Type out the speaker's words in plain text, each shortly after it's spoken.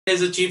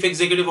is the Chief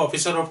Executive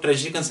Officer of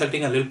Treasury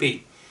Consulting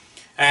LLP.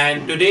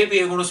 And today we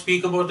are going to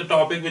speak about the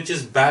topic which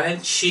is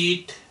banks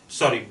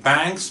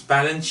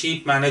balance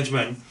sheet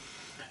management,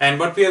 and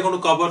what we are going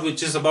to cover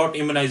which is about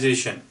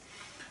immunization.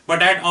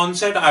 But at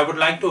onset, I would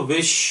like to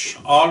wish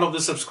all of the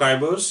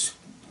subscribers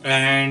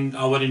and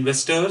our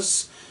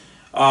investors,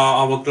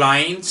 our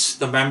clients,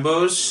 the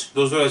members,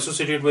 those who are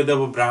associated with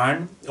our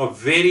brand, a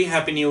very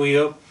happy new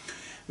year.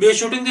 We are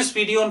shooting this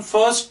video on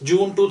 1st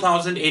June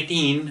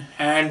 2018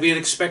 and we are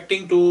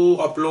expecting to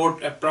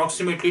upload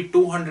approximately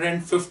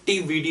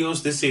 250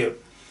 videos this year.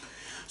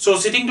 So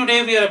sitting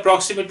today we are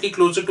approximately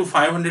closer to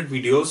 500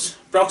 videos,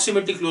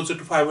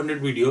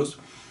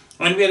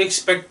 and we are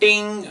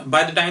expecting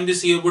by the time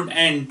this year would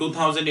end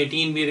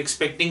 2018 we are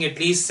expecting at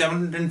least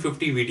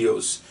 750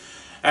 videos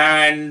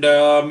and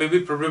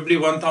maybe probably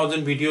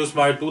 1000 videos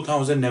by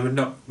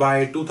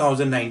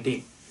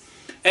 2019.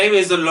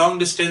 Anyways, the long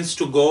distance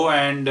to go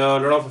and a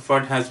lot of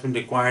effort has been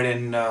required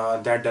in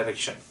that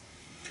direction.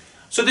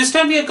 So this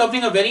time we are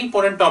covering a very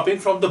important topic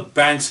from the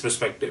bank's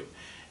perspective.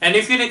 And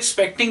if you're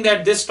expecting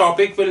that this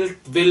topic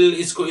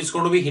is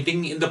going to be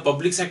hitting in the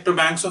public sector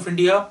banks of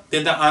India,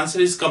 then the answer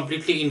is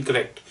completely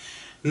incorrect.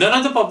 None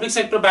of the public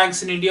sector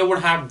banks in India would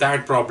have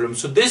that problem.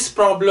 So this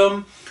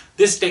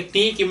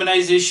technique,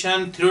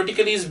 immunization,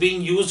 theoretically is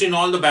being used in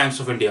all the banks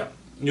of India.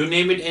 You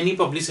name it, any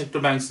public sector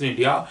banks in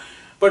India.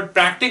 But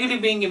practically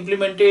being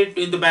implemented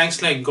in the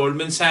banks like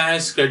Goldman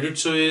Sachs, Credit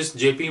Suisse,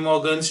 JP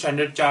Morgan,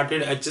 Standard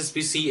Chartered,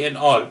 HSBC and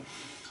all.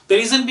 The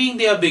reason being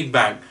they are big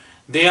bank.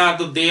 They are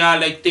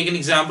like, take an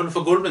example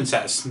for Goldman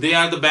Sachs. They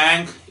are a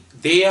bank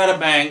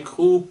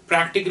who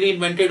practically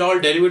invented all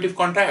derivative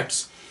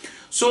contracts.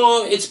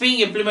 So it's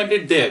being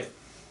implemented there.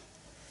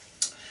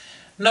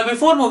 Now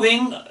before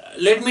moving,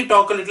 let me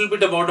talk a little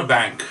bit about a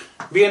bank.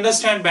 We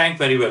understand bank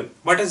very well.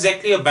 What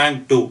exactly a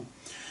bank do?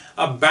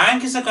 A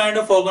bank is a kind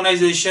of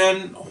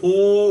organization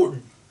who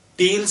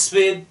deals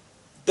with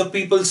the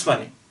people's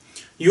money,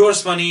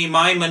 yours money,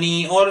 my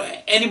money, or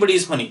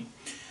anybody's money.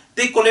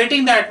 They're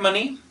collating that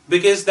money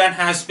because there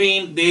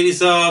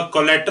is a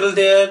collateral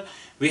there.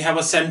 We have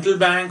a central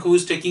bank who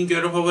is taking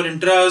care of our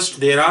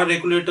interest. There are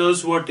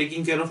regulators who are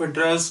taking care of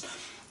interest.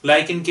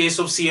 Like in case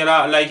of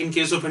CRR, like in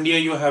case of India,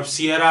 you have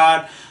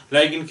CRR,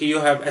 you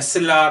have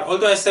SLR.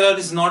 Although SLR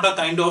is not a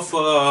kind of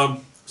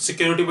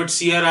security, but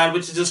CRR,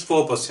 which is just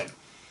 4%.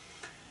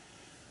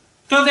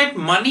 So that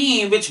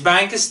money which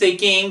bank is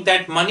taking,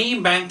 that money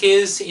bank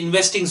is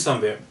investing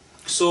somewhere.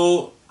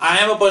 So I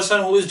am a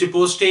person who is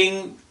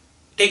depositing.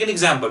 Take an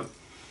example.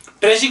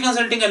 Treasury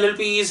Consulting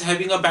LLP is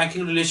having a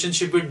banking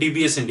relationship with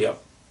DBS India.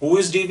 Who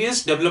is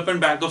DBS? Development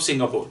Bank of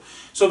Singapore.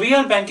 So we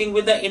are banking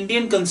with the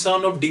Indian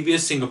concern of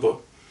DBS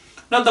Singapore.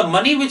 Now the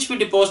money which we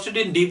deposited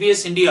in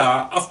DBS India,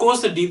 of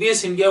course the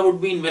DBS India would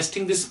be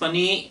investing this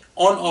money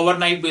on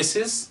overnight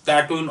basis,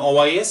 that too in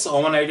OIS,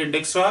 overnight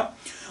index swap,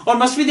 or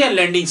must be they are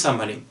lending some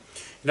money.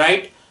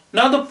 Right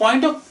now, the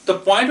point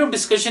of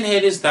discussion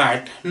here is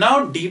that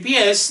now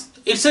DBS,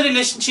 it's a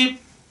relationship.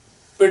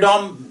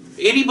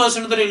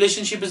 80% of the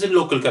relationship is in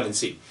local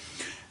currency.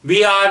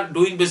 We are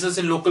doing business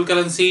in local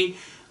currency.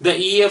 The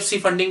EFC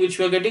funding which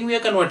we are getting, we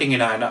are converting in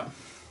INR.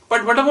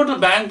 But what about the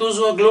bank? Those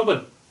who are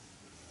global: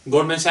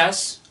 Goldman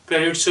Sachs,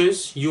 Credit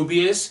Suisse,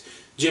 UBS,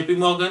 JP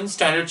Morgan,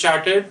 Standard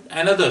Chartered,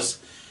 and others.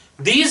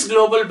 These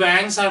global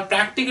banks are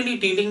practically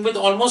dealing with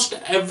almost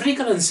every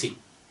currency.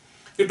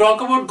 You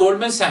talk about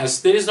Goldman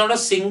Sachs, there is not a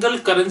single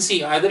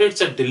currency, either it's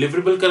a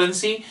deliverable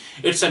currency,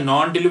 it's a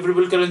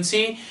non-deliverable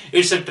currency,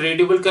 it's a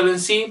tradable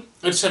currency,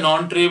 it's a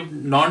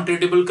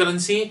non-tradable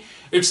currency,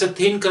 it's a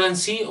thin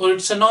currency, or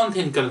it's a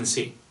non-thin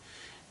currency.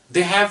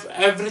 They have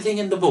everything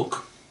in the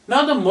book.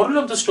 Now the moral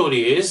of the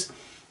story is,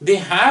 they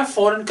have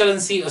foreign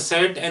currency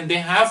asset and they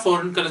have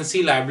foreign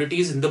currency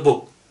liabilities in the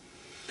book,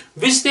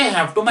 which they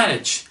have to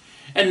manage.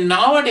 And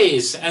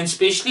nowadays, and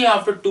especially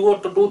after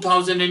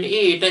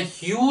 2008, a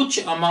huge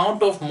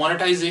amount of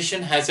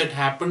monetization has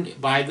happened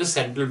by the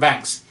central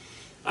banks.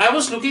 I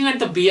was looking at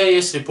the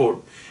BIS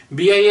report.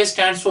 BIS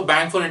stands for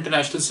Bank for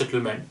International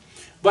Settlement.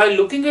 While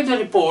looking at the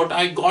report,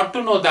 I got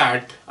to know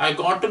that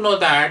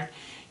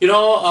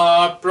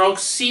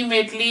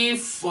approximately,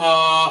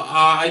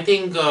 I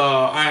think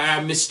I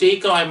am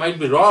mistaken, I might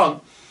be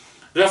wrong,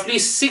 roughly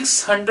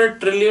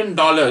 $600 trillion,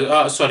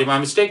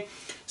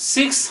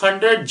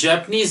 600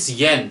 Japanese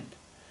yen.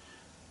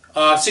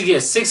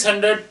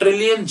 600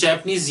 trillion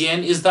Japanese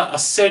yen is the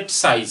asset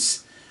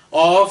size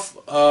of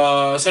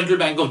Central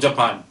Bank of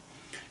Japan.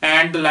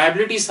 And the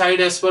liability side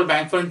as per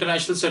Bank for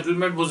International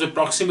Settlement was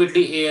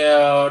approximately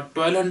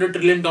 $1,200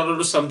 trillion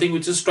or something,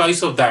 which is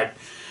twice of that.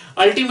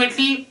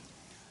 Ultimately,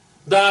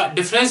 the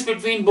difference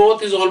between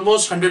both is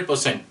almost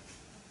 100%.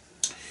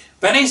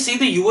 When I see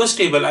the US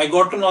table, I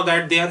got to know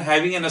that they are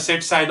having an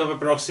asset side of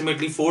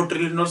approximately 4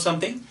 trillion or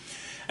something,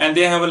 and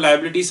they have a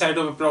liability side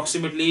of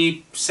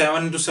approximately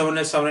 $7 to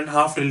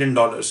 $7.5 trillion.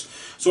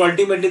 So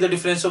ultimately the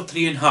difference of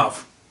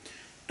 3.5.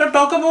 Now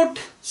talk about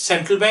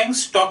central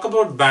banks, talk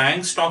about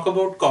banks, talk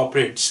about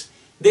corporates.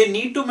 They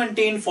need to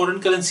maintain foreign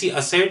currency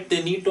asset,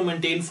 they need to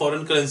maintain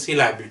foreign currency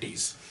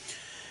liabilities.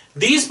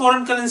 These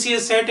foreign currency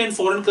asset and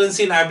foreign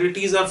currency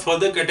liabilities are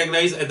further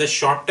categorized as the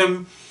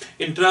short-term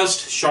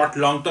interest,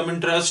 long-term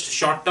interest,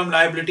 short-term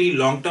liability,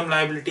 long-term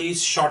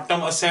liabilities,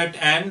 short-term asset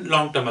and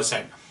long-term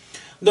asset.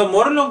 The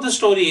moral of the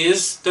story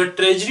is the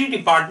treasury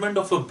department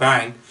of a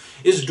bank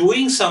is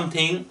doing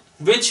something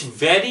which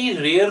very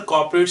rare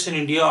corporates in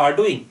India are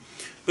doing,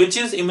 which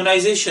is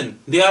immunization.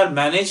 They are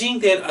managing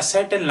their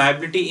asset and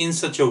liability in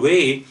such a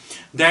way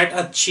that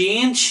a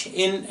change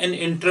in an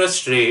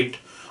interest rate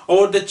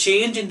or the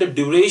change in the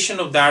duration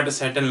of that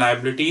asset and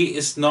liability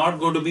is not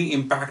going to be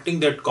impacting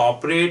that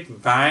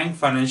corporate, bank,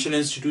 financial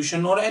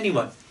institution or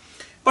anyone.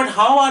 But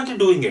how are they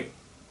doing it?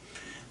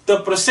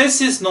 The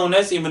process is known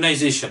as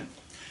immunization.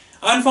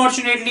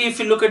 Unfortunately, if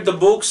you look at the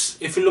books,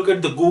 if you look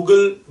at the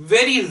Google,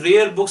 very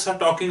rare books are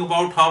talking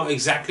about how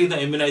exactly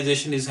the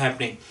immunization is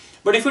happening.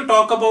 But if we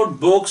talk about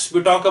books,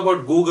 we talk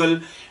about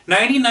Google,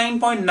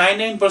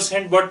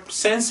 99.99% what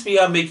sense we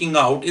are making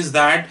out is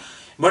that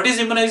what is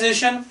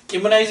immunization?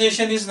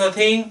 Immunization is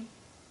nothing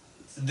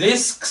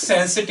risk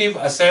sensitive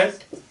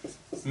asset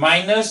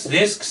minus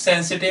risk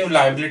sensitive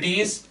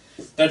liabilities.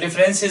 The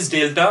difference is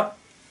delta.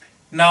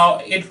 Now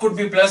it could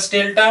be plus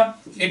delta,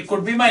 it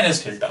could be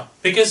minus delta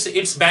because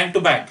it's bank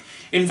to bank.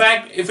 In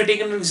fact, if we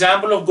take an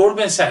example of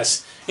Goldman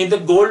Sachs, in the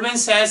Goldman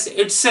Sachs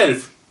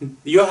itself,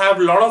 you have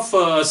a lot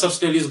of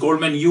subsidiaries,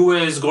 Goldman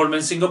US,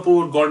 Goldman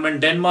Singapore, Goldman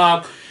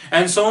Denmark,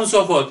 and so on and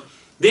so forth.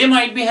 They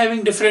might be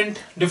having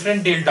different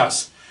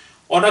deltas.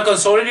 On a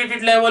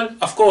consolidated level,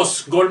 of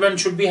course, Goldman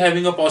should be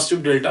having a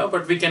positive delta,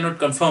 but we cannot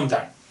confirm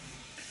that.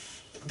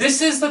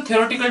 This is the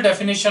theoretical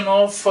definition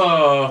of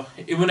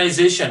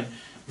immunization.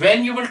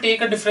 When you will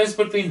take a difference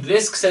between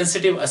risk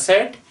sensitive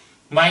asset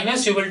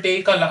minus you will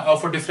take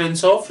a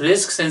difference of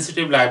risk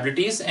sensitive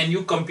liabilities and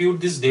you compute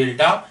this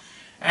delta,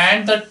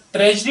 and the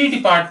treasury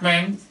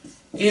department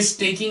is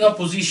taking a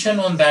position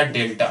on that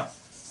delta.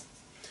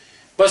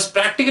 But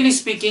practically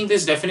speaking,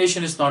 this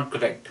definition is not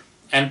correct,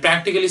 and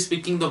practically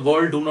speaking the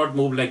world do not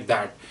move like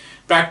that.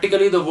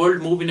 Practically the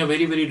world move in a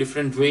very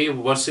different way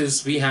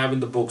versus we have in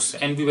the books,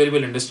 and we very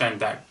well understand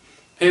that.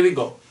 Here we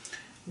go.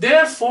 There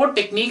are 4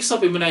 techniques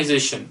of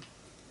immunization.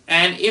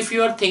 And if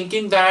you are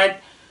thinking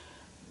that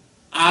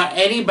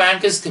any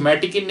bank is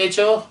thematic in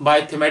nature,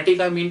 by thematic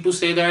I mean to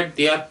say that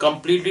they are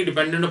completely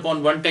dependent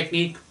upon one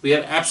technique, we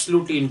are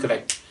absolutely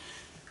incorrect.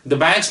 The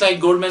banks like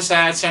Goldman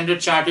Sachs,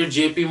 Standard Chartered,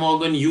 JP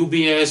Morgan,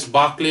 UBS,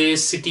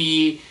 Barclays,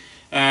 Citi,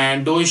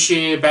 and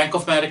Deutsche, Bank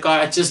of America,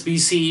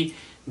 HSBC,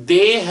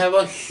 they have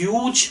a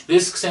huge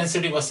risk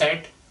sensitive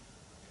asset,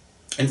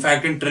 in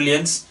fact in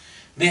trillions.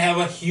 They have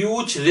a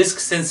huge risk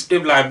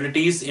sensitive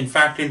liabilities, in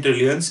fact in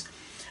trillions.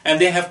 And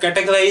they have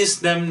categorized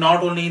them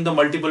not only in the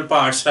multiple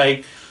parts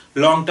like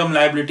long-term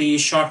liability,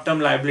 short-term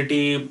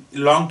liability,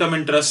 long-term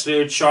interest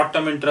rate,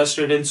 short-term interest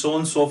rate, and so on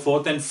and so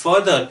forth. And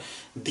further,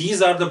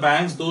 these are the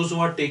banks, those who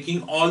are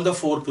taking all the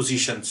 4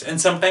 positions, and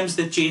sometimes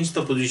they change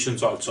the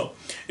positions also.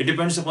 It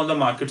depends upon the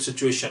market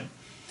situation.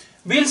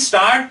 We'll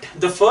start.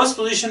 The first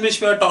position which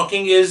we are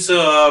talking is,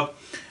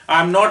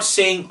 I'm not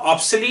saying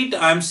obsolete,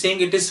 I'm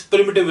saying it is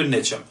primitive in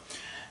nature.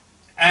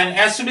 And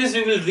as soon as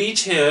we will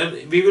reach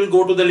here, we will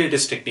go to the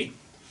latest technique.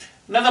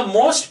 Now the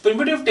most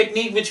primitive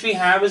technique which we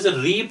have is a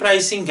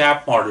repricing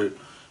gap model.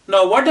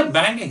 Now what a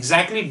bank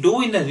exactly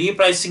do in a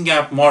repricing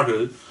gap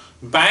model?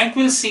 Bank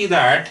will see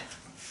that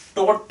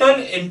total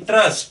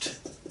interest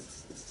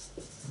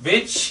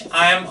which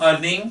I am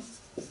earning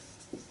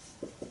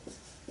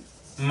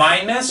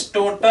minus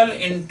total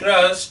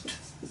interest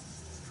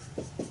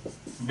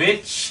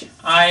which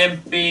I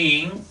am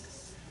paying,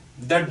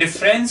 the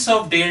difference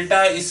of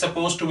delta is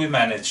supposed to be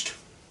managed.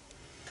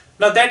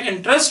 Now that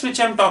interest which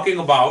I am talking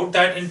about,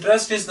 that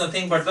interest is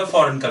nothing but the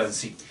foreign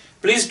currency.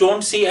 Please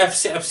don't see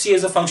FC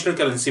as a functional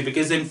currency,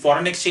 because in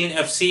foreign exchange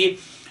FC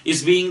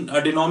is being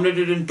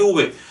denominated in 2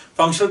 ways,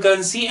 functional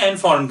currency and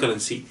foreign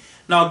currency.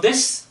 Now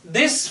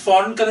this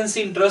foreign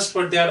currency interest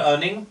what they are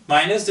earning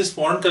minus this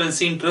foreign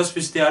currency interest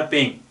which they are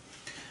paying.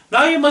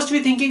 Now you must be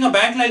thinking a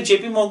bank like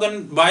JP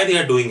Morgan, why they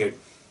are doing it.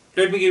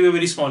 Let me give you a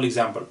very small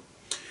example.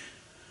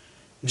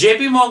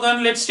 JP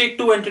Morgan, let's take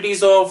 2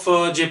 entities of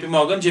JP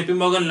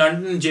Morgan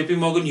London and JP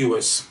Morgan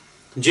US.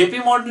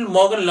 JP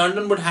Morgan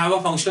London would have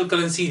a functional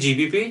currency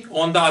GBP.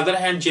 On the other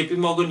hand, JP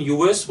Morgan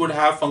US would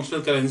have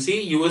functional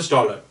currency US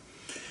dollar.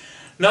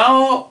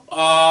 Now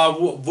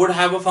would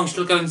have a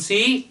functional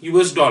currency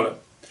US dollar.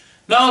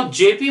 Now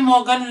JP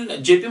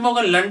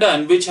Morgan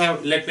London, which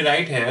have, let me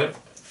write here,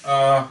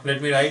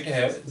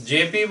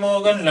 JP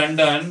Morgan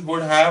London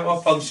would have a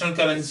functional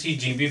currency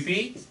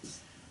GBP,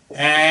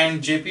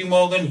 and JP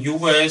Morgan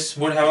US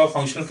would have a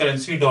functional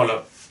currency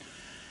dollar.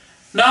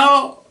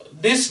 Now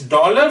this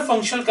dollar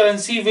functional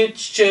currency,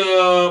 which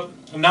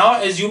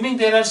now assuming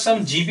there are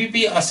some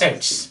GBP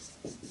assets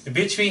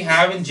which we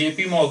have in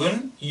JP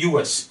Morgan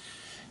US,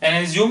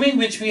 and assuming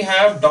which we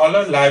have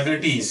dollar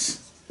liabilities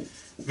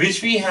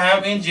which we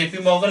have in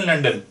JP Morgan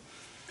London,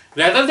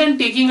 rather than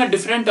taking a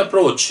different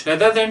approach,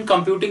 rather than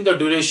computing the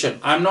duration,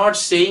 I'm not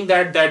saying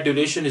that that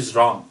duration is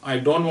wrong. I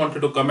don't want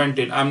to comment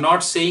it. I'm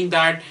not saying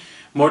that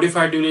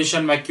modified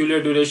duration,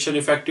 macular duration,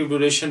 effective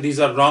duration, these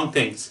are wrong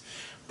things.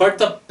 But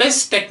the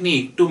best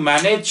technique to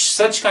manage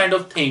such kind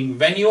of thing,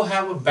 when you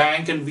have a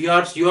bank and you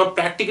are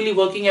practically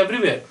working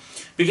everywhere,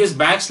 because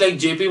banks like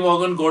JP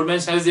Morgan, Goldman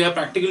Sachs, they are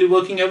practically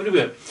working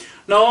everywhere.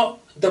 Now,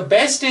 the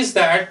best is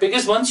that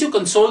because once you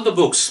console the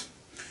books,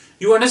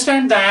 you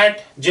understand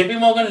that JP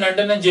Morgan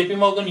London and JP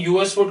Morgan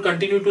US would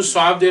continue to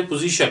swap their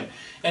position,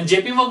 and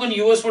JP Morgan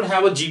US would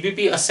have a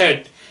GBP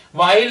asset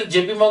while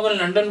JP Morgan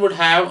London would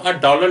have a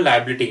dollar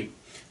liability.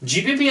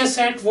 GBP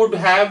asset would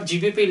have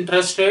GBP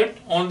interest rate.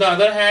 On the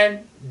other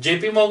hand,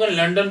 JP Morgan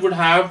London would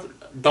have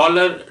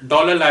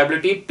dollar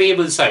liability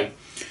payable side.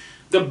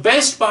 The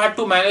best part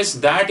to manage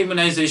that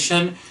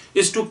immunization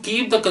is to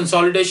keep the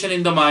consolidation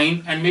in the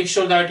mind and make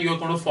sure that you are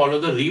going to follow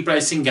the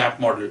repricing gap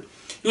model.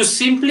 You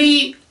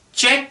simply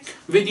check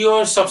with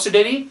your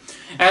subsidiary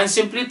and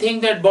simply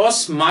think that,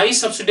 boss, my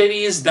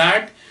subsidiary is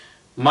that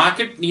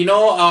market,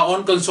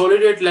 on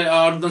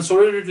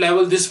consolidated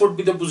level, this would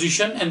be the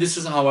position, and this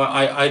is how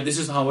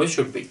I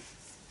should be.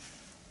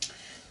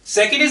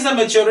 Second is the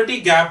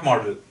maturity gap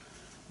model.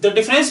 The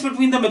difference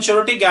between the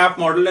maturity gap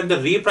model and the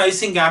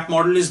repricing gap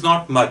model is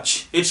not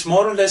much. It's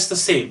more or less the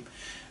same.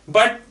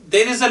 But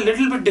there is a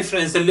little bit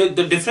difference.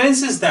 The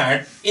difference is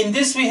that in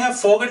this we have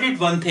forgotten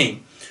one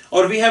thing,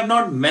 or we have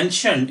not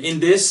mentioned in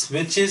this,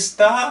 which is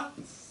the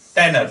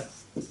tenor.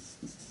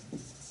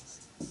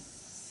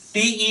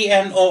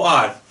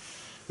 TENOR,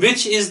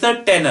 which is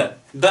the tenor,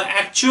 the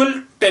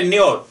actual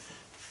tenure.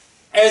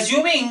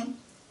 Assuming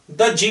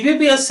the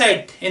GBP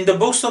asset in the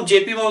books of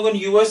JP Morgan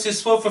US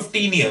is for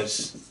 15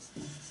 years,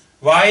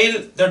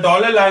 while the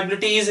dollar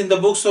liability is in the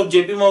books of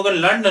JP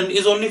Morgan London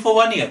is only for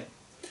 1 year.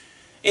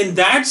 In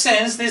that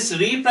sense, this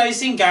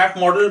repricing gap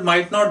model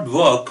might not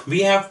work.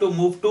 We have to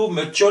move to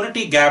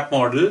maturity gap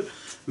model,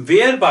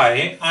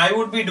 whereby I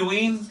would be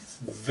doing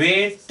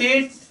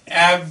weighted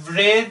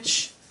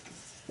average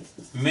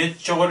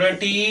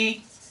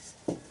maturity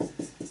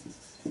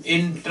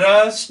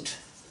interest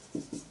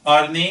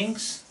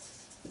earnings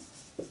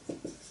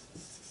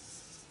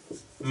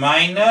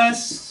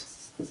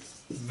minus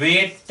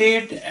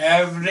weighted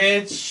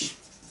average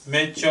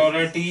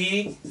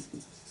maturity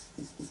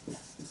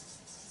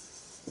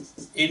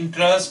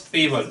interest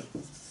payable.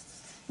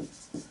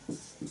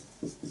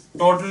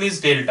 Total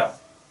is delta,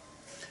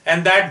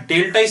 and that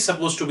delta is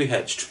supposed to be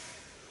hedged.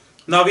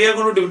 Now we are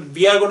going to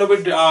be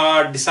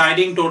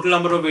deciding total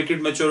number of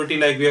weighted maturity,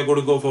 like we are going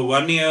to go for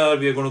 1 year,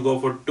 we are going to go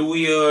for 2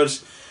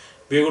 years,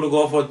 we are going to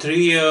go for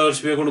 3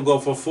 years, we are going to go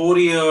for 4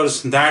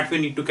 years. That we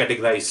need to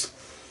categorize.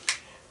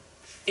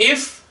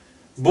 If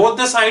both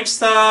the sides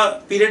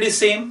the period is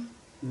same,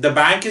 the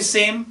bank is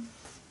same,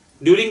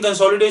 during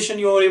consolidation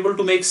you are able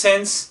to make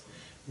sense,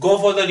 go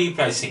for the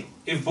repricing.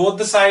 If both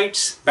the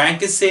sides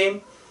bank is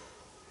same,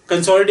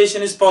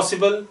 consolidation is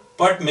possible,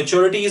 but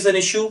maturity is an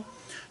issue,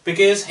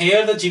 because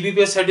here the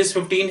GBP asset is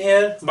 15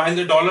 here, while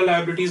the dollar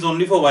liability is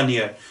only for 1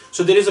 year.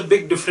 So there is a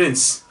big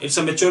difference. It's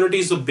a maturity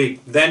is so big.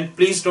 Then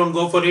please don't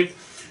go for it.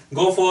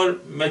 Go for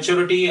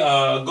maturity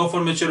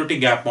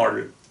gap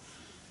model.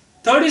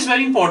 Third is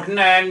very important,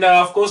 and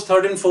of course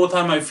third and fourth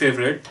are my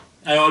favorite.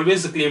 I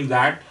always claim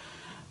that.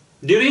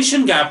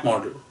 Duration gap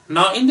model.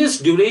 Now in this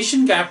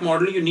duration gap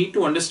model, you need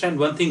to understand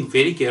one thing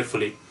very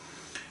carefully.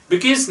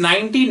 Because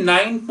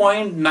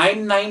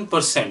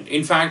 99.99%,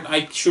 in fact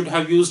I should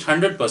have used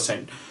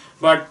 100%,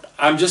 but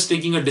I'm just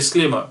taking a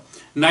disclaimer.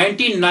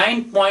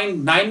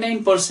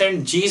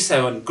 99.99%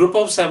 G7, group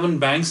of 7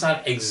 banks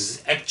are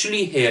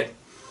actually here.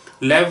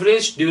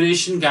 Leverage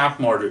duration gap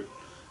model.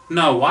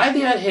 Now why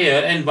they are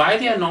here and why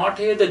they are not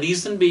here, the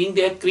reason being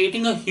they are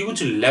creating a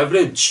huge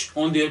leverage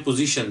on their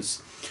positions.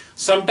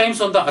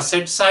 Sometimes on the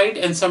asset side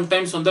and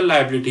sometimes on the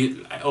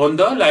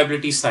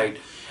liability side.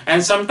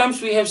 And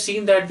sometimes we have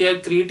seen that they are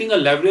creating a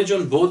leverage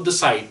on both the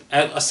side,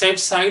 asset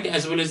side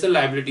as well as the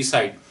liability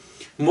side.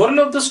 Moral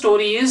of the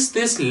story is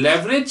this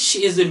leverage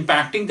is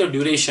impacting the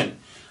duration.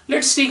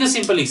 Let's take a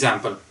simple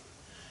example.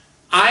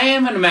 I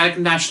am an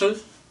American national,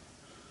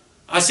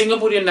 a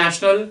Singaporean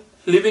national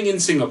living in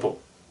Singapore,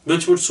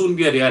 which would soon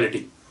be a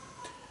reality,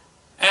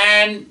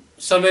 and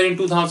somewhere in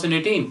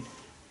 2018,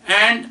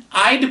 and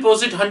I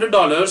deposit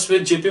 $100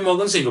 with JP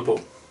Morgan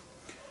Singapore.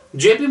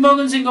 JP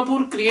Morgan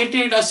Singapore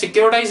created a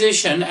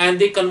securitization and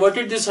they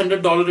converted this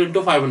 $100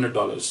 into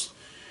 $500,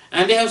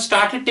 and they have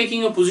started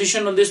taking a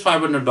position on this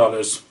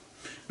 $500.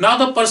 Now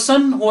the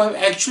person who have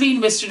actually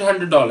invested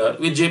 $100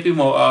 with JP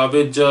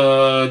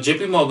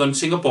Morgan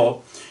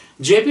Singapore,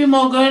 JP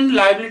Morgan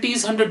liability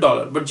is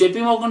 $100, but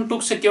JP Morgan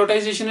took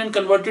securitization and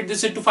converted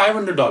this into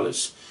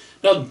 $500.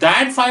 Now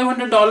that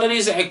 $500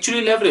 is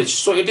actually leveraged,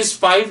 so it is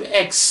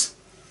 5x.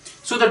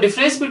 So the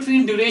difference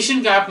between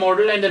duration gap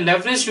model and the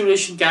leverage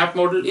duration gap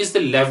model is the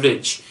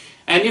leverage.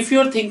 And if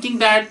you are thinking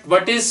that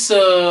what is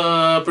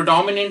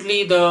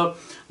predominantly the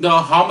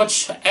how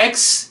much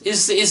x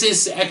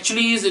is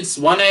actually is, it's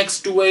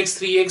 1x, 2x,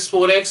 3x,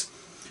 4x,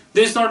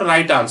 there is not a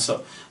right answer.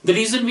 The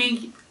reason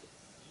being,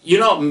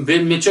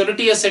 with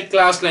maturity asset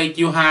class, like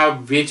you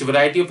have which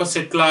variety of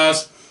asset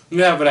class,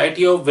 you have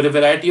variety of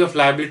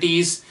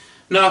liabilities,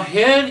 Now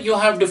here you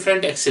have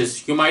different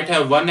x's. You might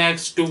have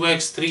 1x,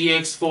 2x,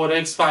 3x,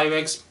 4x,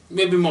 5x,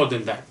 maybe more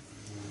than that.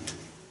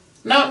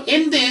 Now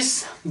in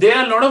this, there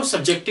are a lot of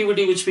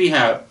subjectivity which we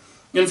have.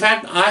 In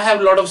fact, I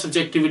have a lot of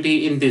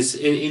subjectivity in this,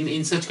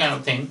 in such kind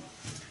of thing.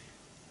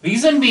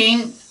 Reason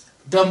being,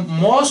 the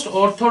most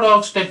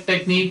orthodox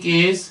technique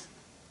is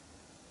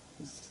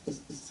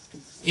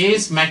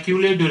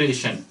macular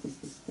duration,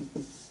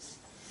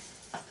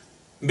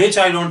 which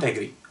I don't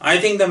agree. I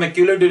think the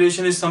macular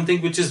duration is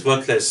something which is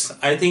worthless.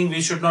 I think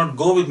we should not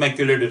go with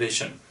macular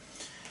duration.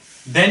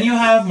 Then you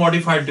have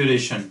modified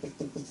duration.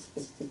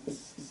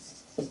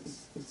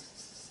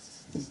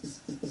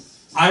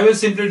 I will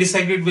simply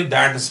disagree with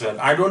that as well.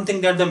 I don't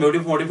think that the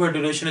modified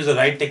duration is the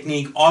right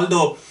technique,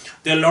 although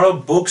there are a lot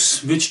of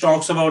books which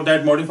talks about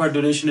that modified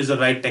duration is the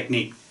right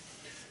technique.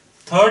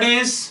 Third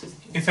is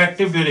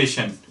effective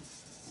duration.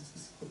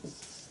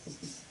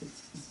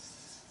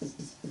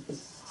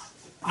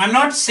 I'm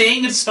not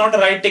saying it's not a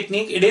right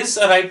technique. It is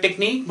a right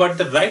technique, but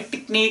the right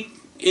technique,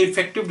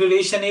 effective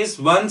duration, is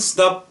once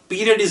the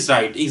period is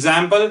right.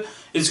 Example,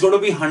 it's going to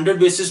be 100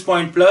 basis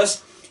point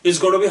plus, it's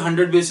going to be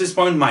 100 basis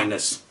point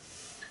minus.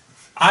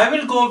 I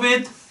will go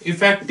with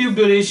effective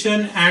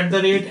duration at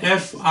the rate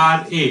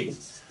FRA,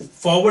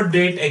 forward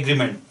rate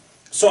agreement.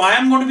 So I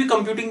am going to be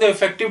computing the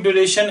effective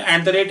duration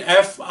at the rate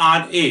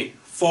FRA,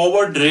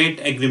 forward rate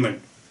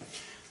agreement.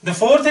 The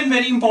fourth and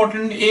very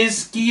important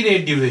is key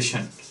rate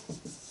duration,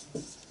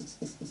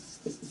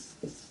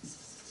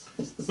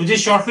 which is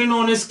shortly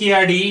known as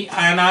KRD,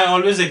 and I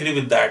always agree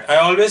with that. I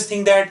always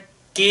think that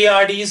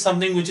KRD is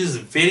something which is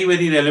very,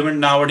 very relevant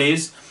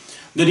nowadays.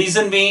 The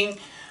reason being,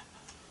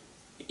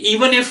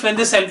 even if when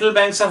the central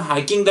banks are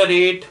hiking the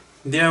rate,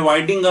 they are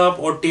winding up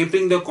or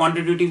tapering the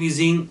quantitative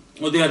easing,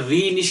 or they are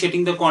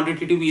reinitiating the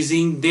quantitative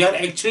easing, they are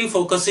actually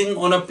focusing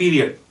on a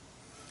period.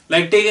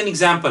 Like take an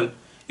example,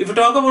 if you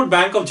talk about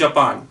Bank of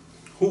Japan,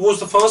 who was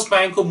the first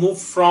bank who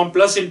moved from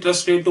plus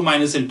interest rate to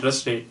minus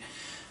interest rate.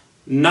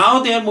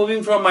 Now they are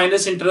moving from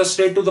minus interest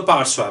rate to the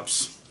par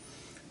swaps.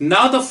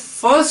 Now the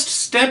first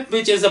step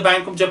which is the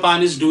Bank of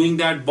Japan is doing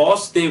that,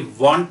 boss, they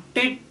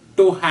wanted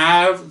to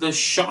have the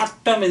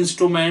short-term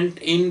instrument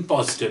in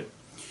positive.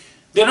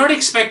 They are not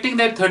expecting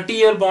that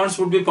 30-year bonds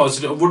would be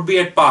positive, would be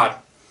at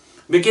par,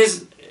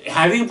 because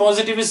having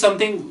positive is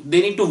something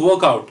they need to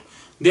work out.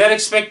 They are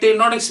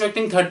not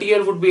expecting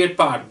 30-year would be at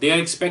par. They are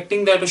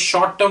expecting that a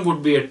short-term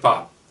would be at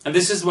par, and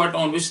this is what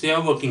on which they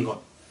are working on.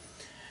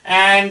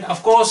 And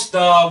of course,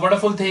 the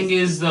wonderful thing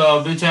is,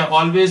 which I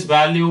always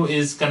value,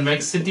 is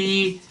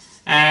convexity,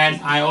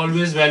 and I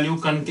always value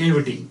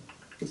concavity.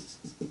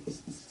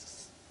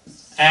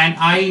 And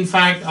I, in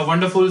fact, a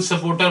wonderful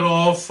supporter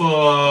of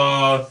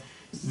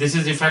this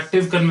is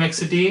effective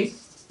convexity.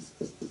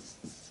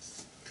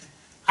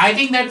 I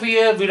think that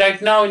we are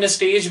right now in a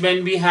stage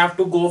when we have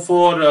to go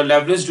for a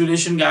leverage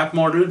duration gap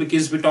model,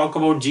 because we talk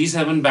about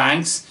G7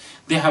 banks.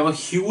 They have a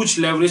huge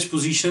leverage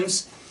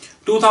positions.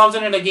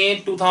 2000 and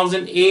again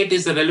 2008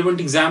 is a relevant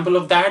example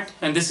of that,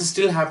 and this is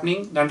still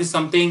happening. That is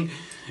something,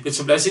 it's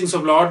a blessings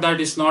of Lord that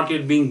is not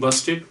yet being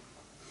busted.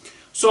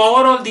 So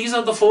overall, these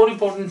are the four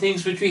important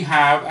things which we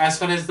have as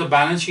far as the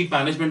balance sheet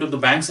management of the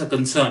banks are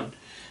concerned.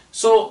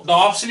 So the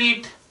I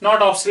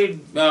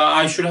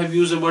should have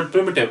used the word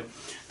primitive.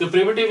 The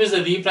primitive is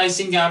a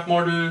repricing gap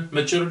model,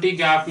 maturity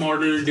gap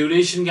model,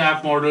 duration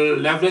gap model,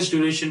 leverage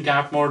duration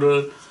gap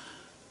model.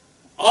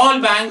 All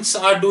banks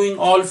are doing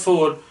all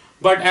four,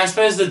 but as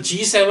far as the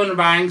G7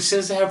 banks,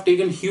 since they have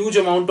taken huge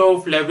amount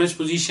of leverage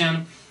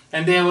position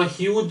and they have a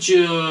huge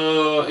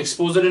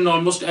exposure in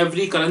almost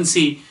every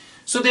currency,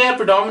 so they are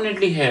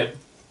predominantly here.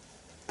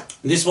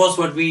 This was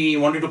what we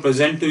wanted to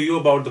present to you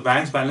about the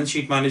bank's balance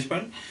sheet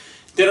management.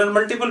 There are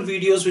multiple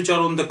videos which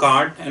are on the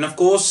card, and of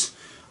course,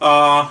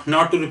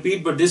 not to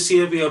repeat, but this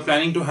year we are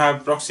planning to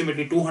have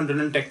approximately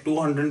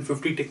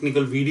 250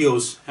 technical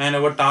videos, and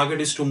our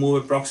target is to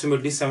move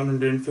approximately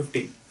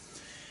 750.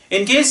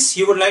 In case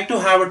you would like to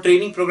have a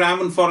training program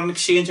on foreign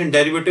exchange and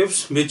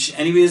derivatives, which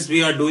anyways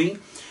we are doing,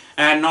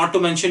 and not to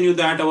mention you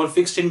that our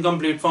fixed income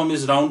platform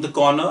is round the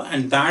corner,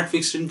 and that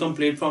fixed income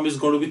platform is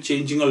going to be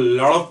changing a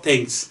lot of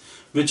things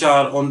which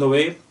are on the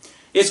way.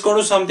 It's going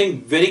to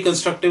something very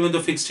constructive in the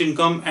fixed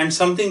income, and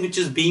something which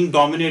is being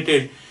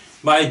dominated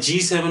by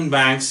G7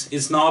 banks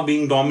is now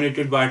being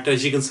dominated by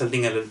Treasury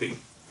Consulting LLP.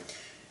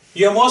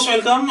 You are most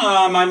welcome.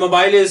 My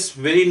mobile is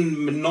very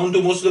known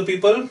to most of the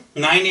people,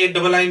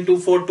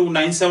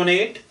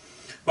 9899242978,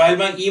 while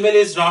my email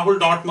is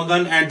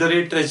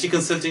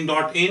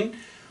rahul.magan@treasuryconsulting.in.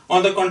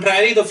 On the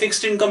contrary, the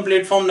fixed income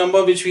platform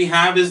number which we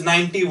have is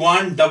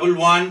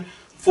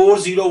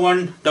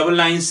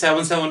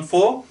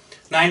 911140199774.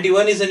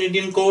 91 is an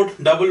Indian code,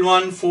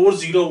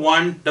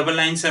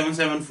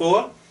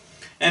 1140199774,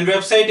 and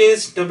website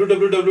is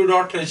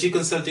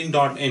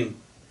www.treasuryconsulting.in.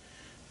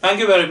 Thank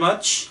you very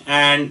much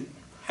and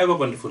have a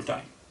wonderful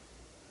time.